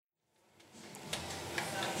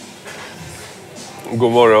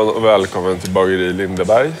God morgon och välkommen till Bageri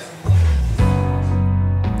Lindeberg.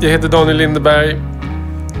 Jag heter Daniel Lindeberg,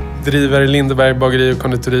 driver Lindeberg bageri och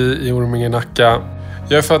konditori i Orminge, Nacka.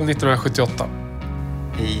 Jag är född 1978.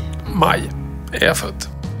 I maj är jag född.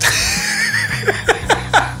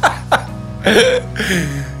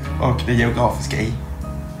 Och det geografiska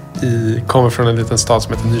Kommer från en liten stad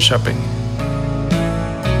som heter Nyköping.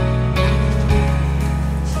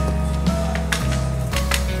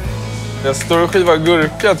 Jag står och skivar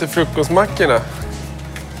gurka till frukostmackorna.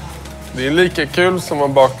 Det är lika kul som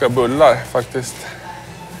att baka bullar faktiskt.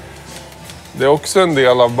 Det är också en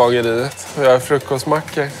del av bageriet att göra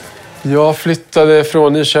frukostmackor. Jag flyttade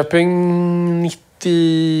från Nyköping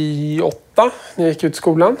 98 när jag gick ut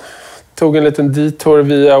skolan. Tog en liten detour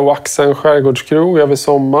via Waxen skärgårdskrog över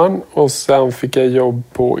sommaren. Och sen fick jag jobb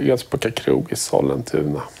på Edsbacka krog i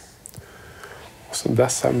Sollentuna. Och sen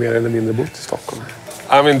dess har jag mer eller mindre bott i Stockholm.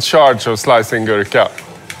 I'm in charge of slicing gurka.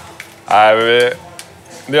 Nej,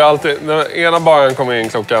 det är alltid... Den ena bagaren kommer in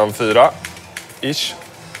klockan 4-ish.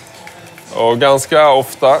 Och ganska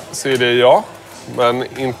ofta så är det jag,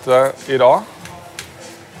 men inte idag.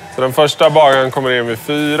 Så den första bagaren kommer in vid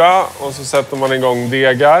 4 och så sätter man igång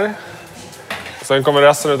degar. Sen kommer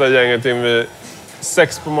resten av gänget in vid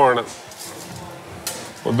 6 på morgonen.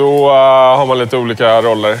 Och då har man lite olika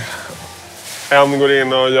roller. En går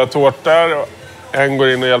in och gör tårtor, en går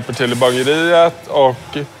in och hjälper till i bageriet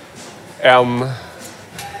och en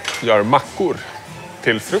gör mackor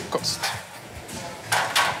till frukost.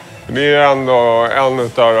 Det är ändå en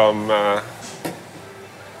av de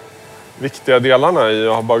viktiga delarna i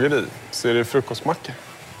att ha bageri. Så är det frukostmackor.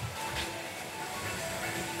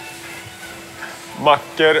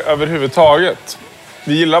 Mackor överhuvudtaget.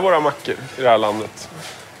 Vi gillar våra mackor i det här landet.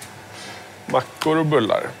 Mackor och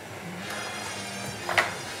bullar.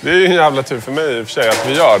 Det är ju en jävla tur för mig i och för sig att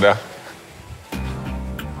vi gör det.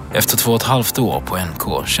 Efter 2,5 år på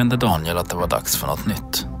NK kände Daniel att det var dags för något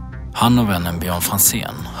nytt. Han och vännen Björn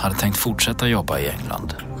Franzén hade tänkt fortsätta jobba i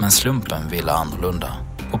England, men slumpen ville annorlunda.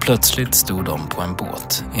 Och plötsligt stod de på en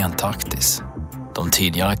båt i Antarktis. De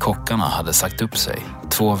tidigare kockarna hade sagt upp sig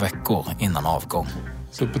 2 veckor innan avgång.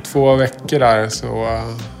 Så på 2 veckor där så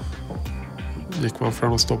gick man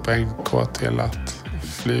från att stå på NK till att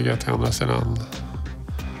flyga till andra sidan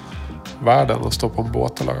världen och stå på en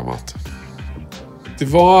båt och laga mat. Det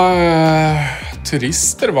var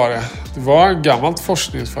turister var det. Det var ett gammalt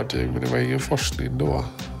forskningsfartyg, men det var ingen forskning då.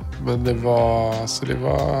 Men det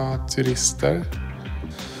var turister.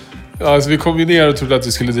 Alltså vi kom ju ner och trodde att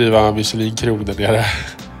vi skulle driva Michelin-krog där nere.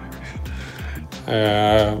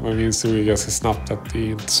 Men vi insåg ju ganska snabbt att det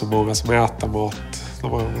är inte så många som äter mat.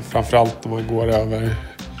 Framförallt när man går över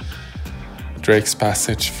Drake's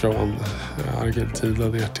Passage från Argentina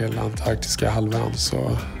ner till Antarktiska halvön,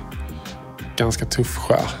 så ganska tuff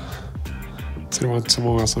sjö. Så det var inte så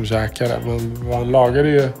många som käkade, men man lagade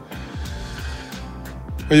ju.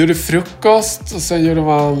 Man gjorde frukost och sen gjorde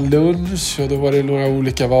man lunch och då var det några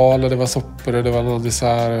olika val och det var soppor och det var någon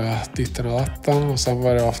dessert, ditten och datten, och sen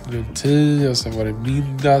var det afternoon tea och sen var det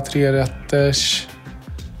middag, 3-rätters.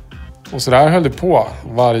 Och så där höll det på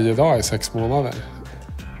varje dag i 6 månader.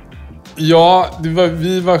 Ja,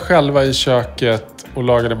 vi var själva i köket och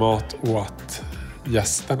lagade mat åt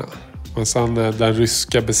gästerna. Men sen den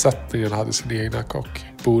ryska besättningen hade sin egna kock,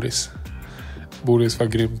 Boris. Boris var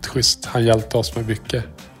grymt schysst. Han hjälpte oss med mycket.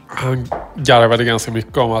 Han garvade ganska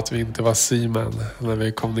mycket om att vi inte var seamen när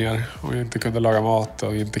vi kom ner. Och inte kunde laga mat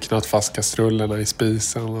och inte knöt fast kastrullerna i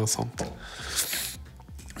spisen och sånt.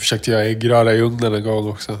 Försökte göra äggröra i ugnen en gång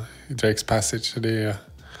också i Drake's Passage.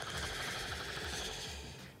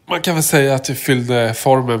 Man kan väl säga att vi fyllde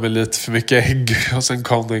formen med lite för mycket ägg. Och sen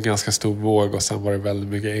kom det en ganska stor våg och sen var det väldigt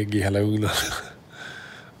mycket ägg i hela ugnen.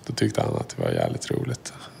 Då tyckte han att det var jävligt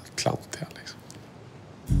roligt. Klantiga liksom.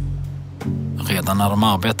 Redan när de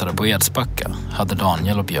arbetade på Edsbacka hade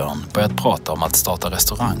Daniel och Björn börjat prata om att starta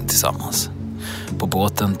restaurang tillsammans. På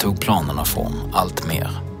båten tog planerna form allt mer.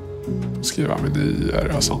 Skriva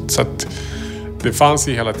menyer och sånt. Så att det fanns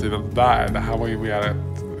ju hela tiden där. Det här var ju mer ett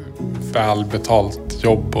välbetalt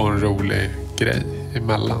jobb och en rolig grej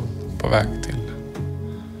emellan på väg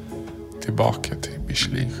tillbaka till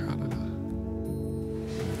Michelin-stjärnorna.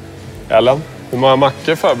 Ellen, hur många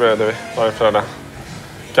mackor förbereder vi varje fredag?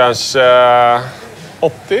 Kanske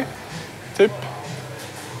 80, typ.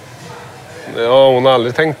 Det har hon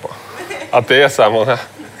aldrig tänkt på. Att det är så här många.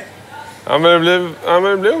 Ja, men det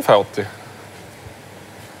blir ungefär 80.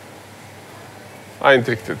 Nej,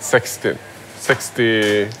 inte riktigt.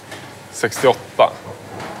 60. 68.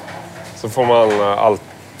 Så får man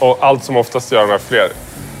allt som oftast göra några fler.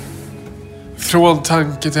 Från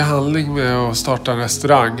tanke till handling med att starta en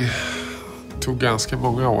restaurang tog ganska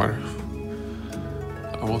många år.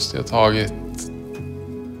 Jag måste ha tagit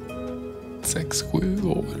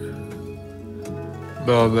 6-7 år.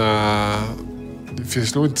 Men det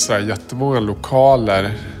finns nog inte så här jättemånga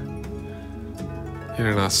lokaler i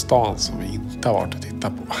den här stan som vi inte har varit att titta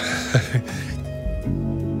på.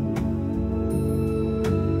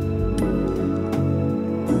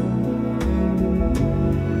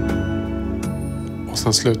 Och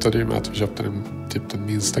sen slutade det med att vi köpte den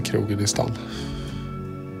minsta krogen i stan.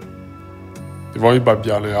 Det var ju bara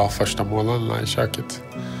Björn och jag första månaderna i köket.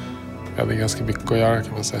 Vi hade ganska mycket att göra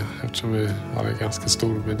kan man säga. Eftersom vi hade en ganska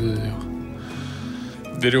stor meny.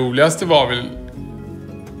 Det roligaste var väl...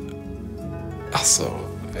 Alltså,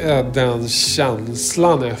 den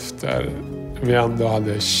känslan efter vi ändå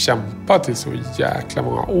hade kämpat i så jäkla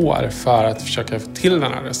många år för att försöka få till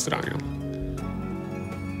den här restaurangen.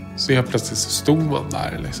 Så helt plötsligt så stod man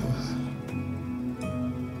där liksom.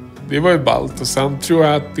 Det var ju ballt. Och sen tror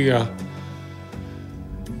jag att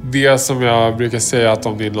det som jag brukar säga att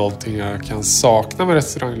om det är någonting jag kan sakna med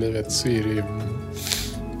restauranglivet så är det ju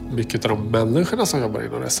mycket av de människorna som jobbar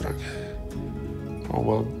inom restaurang. Om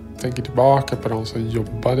man tänker tillbaka på de som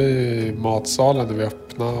jobbade i matsalen när vi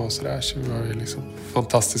öppnade och sådär, så var det liksom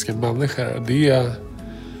fantastiska människor.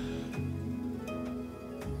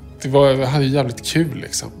 Det hade jävligt kul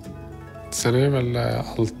liksom. Sen är det väl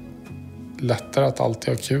lättare att alltid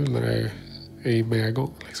ha kul när det är i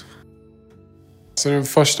medgång liksom. Så den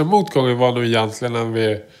första motgången var nog egentligen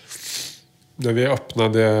när vi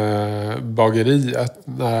öppnade bageriet.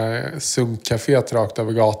 När Sunkcaféet rakt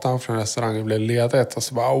över gatan från restaurangen blev ledigt. Och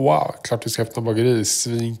så bara, wow, klart vi ska öppna bageri.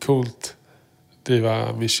 Svincoolt.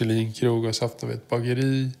 Driva Michelin-krog och så öppnade vi ett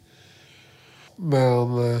bageri.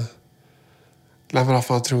 Men när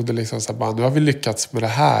man trodde liksom så här, nu har vi lyckats med det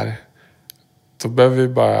här. Då behöver vi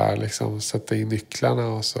bara liksom sätta in nycklarna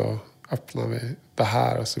och så öppnar vi det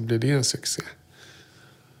här och så blir det en succé.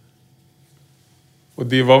 Och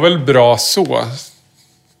det var väl bra så.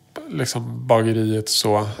 Liksom bageriet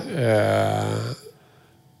så.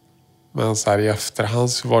 Men så här i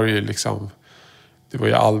efterhand så var det ju liksom... Det var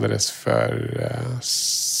ju alldeles för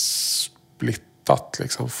splittat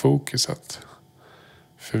liksom fokuset.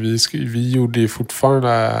 För vi gjorde ju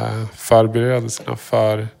fortfarande förberedelserna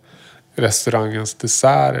för restaurangens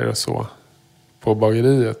desserter och så. På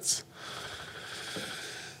bageriet.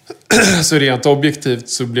 Så rent objektivt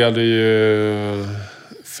så blev det ju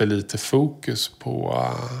för lite fokus på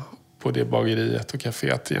det bageriet och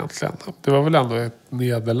kaféet egentligen. Det var väl ändå ett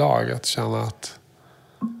nederlag att känna att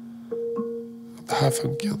det här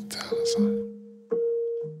funkar inte. Alltså.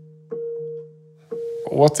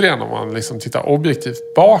 Återigen, om man liksom tittar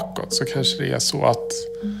objektivt bakåt så kanske det är så att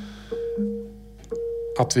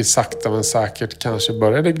vi sakta men säkert kanske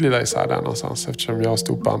började glida isär där någonstans. Eftersom jag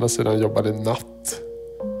stod på andra sidan och jobbade natt.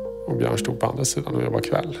 Och Björn stod på andra sidan och jobbade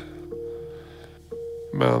kväll.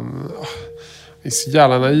 Men det är så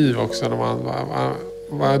jävla naiv också när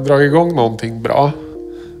man drar igång någonting bra.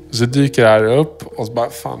 Och så dyker det här upp och så bara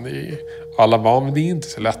alla bara, men det är inte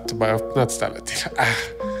så lätt att bara öppna ett ställe till.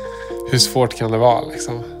 Hur svårt kan det vara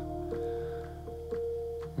liksom?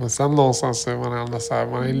 Men sen någonstans är man ändå så här,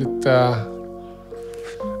 man är lite...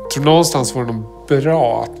 Jag tror någonstans var det nog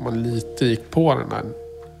bra att man lite gick på den där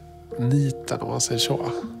niten, om man säger så.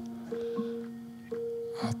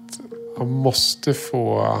 Att man måste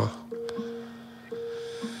få...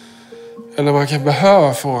 Eller man kan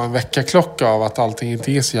behöva få en väckarklocka av att allting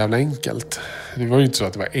inte är så jävla enkelt. Det var ju inte så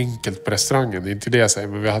att det var enkelt på restaurangen. Det är inte det jag säger.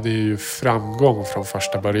 Men vi hade ju framgång från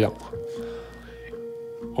första början.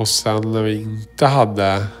 Och sen när vi inte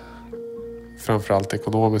hade framförallt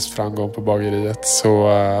ekonomisk framgång på bageriet så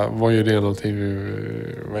var ju det någonting vi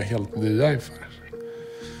var helt nya inför.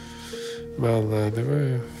 Men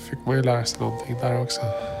fick man ju lära sig någonting där också.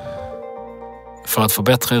 För att få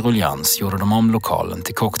bättre ruljans gjorde de om lokalen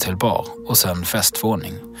till cocktailbar och sen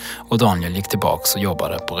festvåning. Och Daniel gick tillbaks och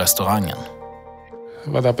jobbade på restaurangen.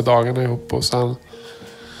 Jag var där på dagarna ihop och sen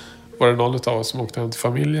var det någon av oss som åkte hem till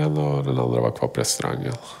familjen och den andra var kvar på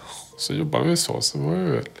restaurangen. Så jobbade vi så var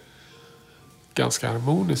det väl ganska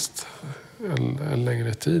harmoniskt en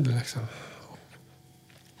längre tid liksom.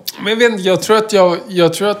 Men jag vet inte,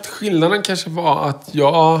 jag tror att skillnaden kanske var att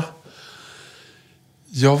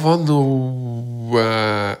jag var nog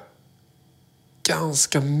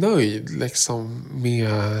ganska nöjd liksom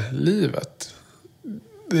med livet.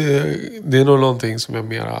 Det är nog någonting som jag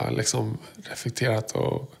mera liksom reflekterat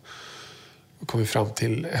och kommit fram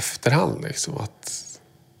till efterhand liksom, att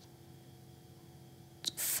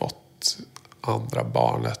fått andra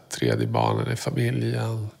barnet, tredje barnen i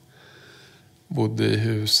familjen, bodde i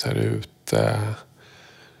hus här ute.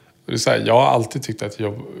 Det är så här, jag har alltid tyckt att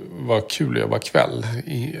det var kul att jobba kväll.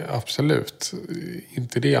 Absolut,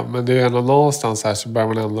 inte det. Men det är ändå någonstans här så börjar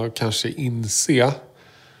man ändå kanske inse,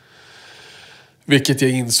 vilket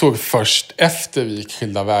jag insåg först efter vi gick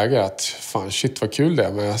skilda vägar, att fan shit vad kul det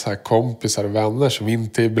är med så här kompisar och vänner som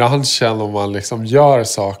inte är i branschen och man liksom gör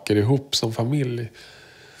saker ihop som familj.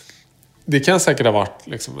 Det kan säkert ha varit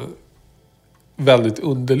liksom väldigt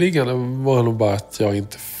underliggande, var nog bara att jag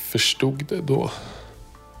inte förstod det då.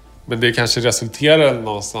 Men det kanske resulterade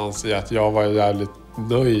någonstans i att jag var jävligt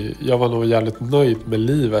nöjd. Jag var nog jävligt nöjd med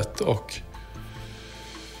livet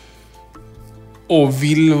och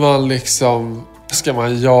vill man liksom, ska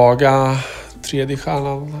man jaga tredje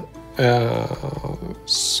stjärnan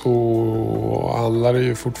så handlar det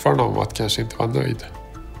ju fortfarande om att kanske inte vara nöjd.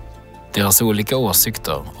 Deras olika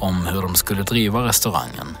åsikter om hur de skulle driva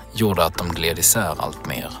restaurangen gjorde att de gled isär allt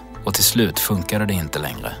mer och till slut funkade det inte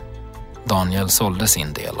längre. Daniel sålde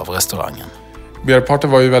sin del av restaurangen.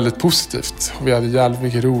 Merparten var ju väldigt positivt och vi hade jävligt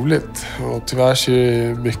mycket roligt. Och tyvärr så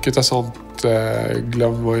är mycket av sånt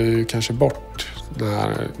glömmer man ju kanske bort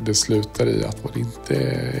när det slutar i att man inte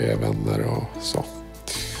är vänner och så.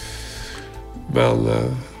 Men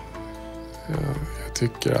jag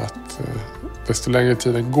tycker att desto längre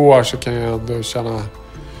tiden går så kan jag ändå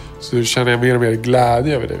känner jag mer och mer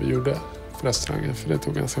glädje över det vi gjorde på restaurangen. För det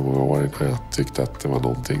tog ganska många år innan jag tyckte att det var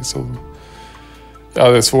någonting som... Jag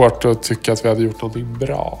hade svårt att tycka att vi hade gjort någonting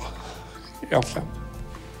bra egentligen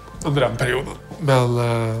under den perioden. Men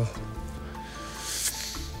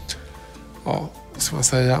ja, vad ska man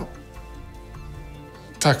säga?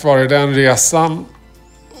 Tack vare den resan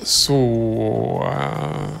så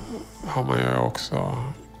har man ju också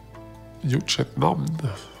gjort sig ett namn.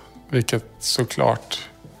 Vilket såklart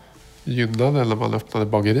gynnade när man öppnade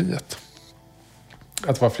bageriet.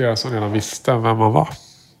 Att det var flera som redan visste vem man var.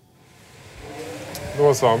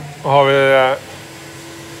 Då så har vi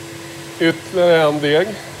ytterligare en deg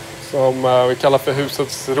som vi kallar för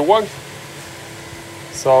husets råg.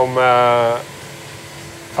 Som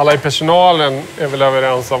alla i personalen är väl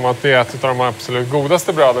överens om att det är ett av de absolut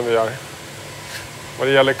godaste bröden vi gör. Vad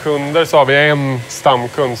det gäller kunder så har vi en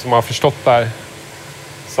stamkund som har förstått det här.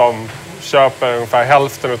 Som köper ungefär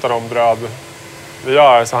hälften av de bröd vi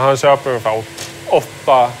gör. Så han köper ungefär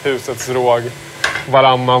 8 husets råg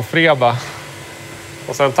varannan fredag.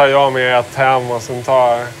 Och sen tar jag med ett hem och sen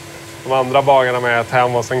tar de andra bagarna med ett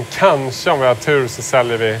hem. Och sen kanske om vi har tur så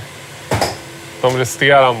säljer vi de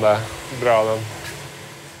resterande bröden.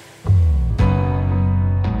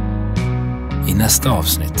 I nästa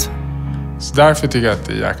avsnitt. Så därför tycker jag att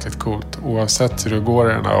det är jäkligt coolt. Oavsett hur det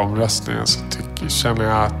går i den här omröstningen så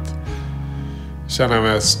känner jag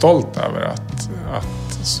mig stolt över att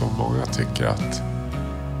så många tycker att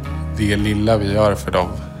det lilla vi gör för dem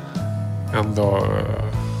ändå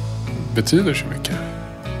betyder så mycket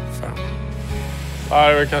för dem. Det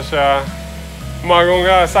är väl kanske många gånger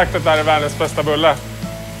jag har sagt att det här är världens bästa bulle.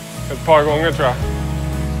 Ett par gånger tror jag.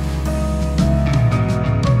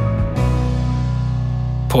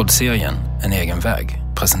 Poddserien En egen väg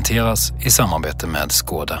presenteras i samarbete med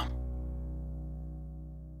Skoda.